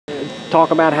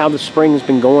talk about how the spring's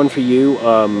been going for you.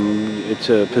 It's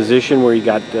a position where you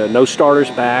got no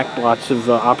starters back, lots of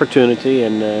opportunity,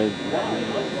 and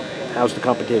how's the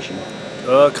competition?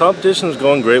 Competition is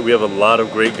going great. We have a lot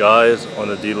of great guys on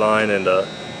the D-line and a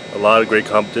lot of great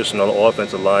competition on the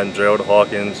offensive line. Gerald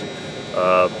Hawkins,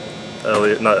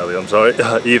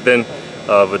 Ethan,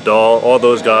 Vidal, all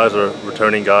those guys are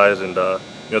returning guys, and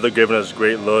they're giving us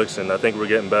great looks, and I think we're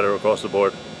getting better across the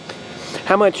board.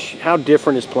 How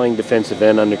different is playing defensive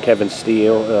end under Kevin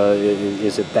Steele?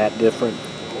 Is it that different?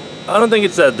 I don't think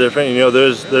it's that different.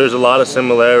 There's a lot of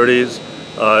similarities.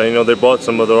 They brought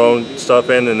some of their own stuff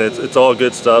in, and it's all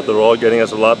good stuff. They're all getting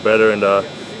us a lot better, and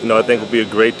I think we'll be a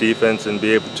great defense and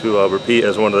be able to repeat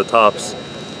as one of the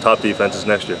top defenses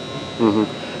next year.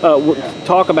 Mm-hmm.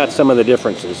 Talk about some of the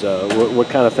differences. What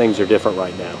kind of things are different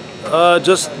right now?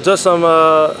 Just some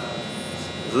of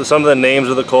the names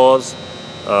of the calls.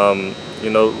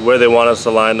 Where they want us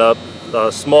to line up.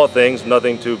 Small things,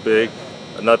 nothing too big,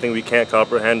 nothing we can't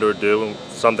comprehend or do.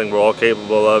 Something we're all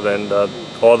capable of, and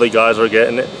all the guys are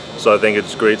getting it. So I think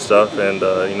it's great stuff, and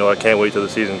I can't wait till the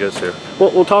season gets here.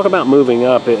 Well, we'll talk about moving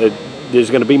up.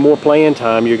 There's going to be more playing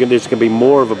time. There's going to be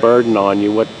more of a burden on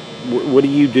you. What do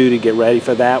you do to get ready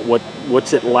for that?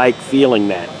 What's it like feeling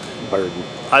that burden?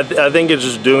 I think it's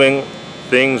just doing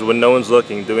things when no one's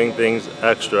looking, doing things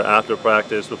extra after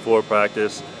practice, before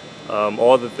practice,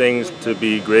 all the things to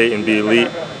be great and be elite.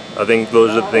 I think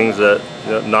those are the things that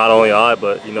not only I,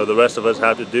 but the rest of us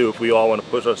have to do if we all want to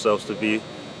push ourselves to be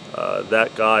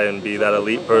that guy and be that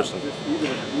elite person.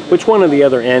 Which one of the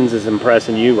other ends is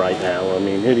impressing you right now? I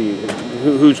mean,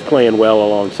 who's playing well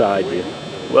alongside you?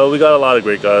 Well, we got a lot of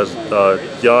great guys.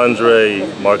 DeAndre,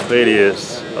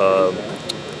 Marcladius,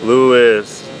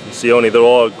 Lewis, Sione, they're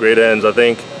all great ends. I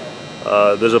think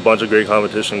there's a bunch of great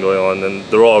competition going on, and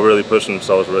they're all really pushing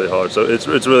themselves really hard. So it's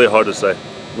really hard to say.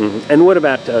 Mm-hmm. And what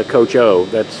about Coach O?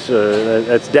 That's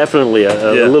definitely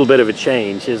a little bit of a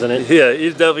change, isn't it? Yeah,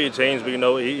 he's definitely a change, but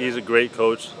he's a great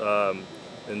coach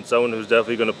and someone who's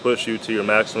definitely going to push you to your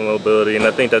maximum ability, and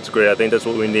I think that's great. I think that's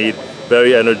what we need.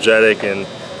 Very energetic, and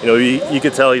you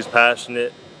can tell he's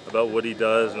passionate about what he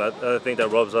does, and I think that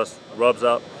rubs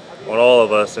out on all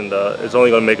of us, and it's only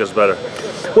going to make us better.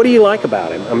 What do you like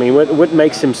about him? I mean, what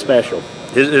makes him special?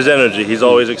 His energy. He's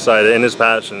always excited, and his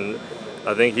passion.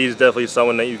 I think he's definitely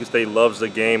someone that you can say loves the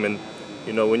game, and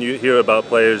when you hear about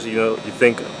players, you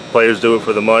think players do it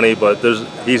for the money, but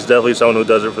he's definitely someone who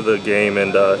does it for the game,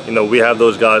 and we have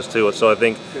those guys too. So I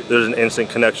think there's an instant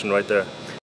connection right there.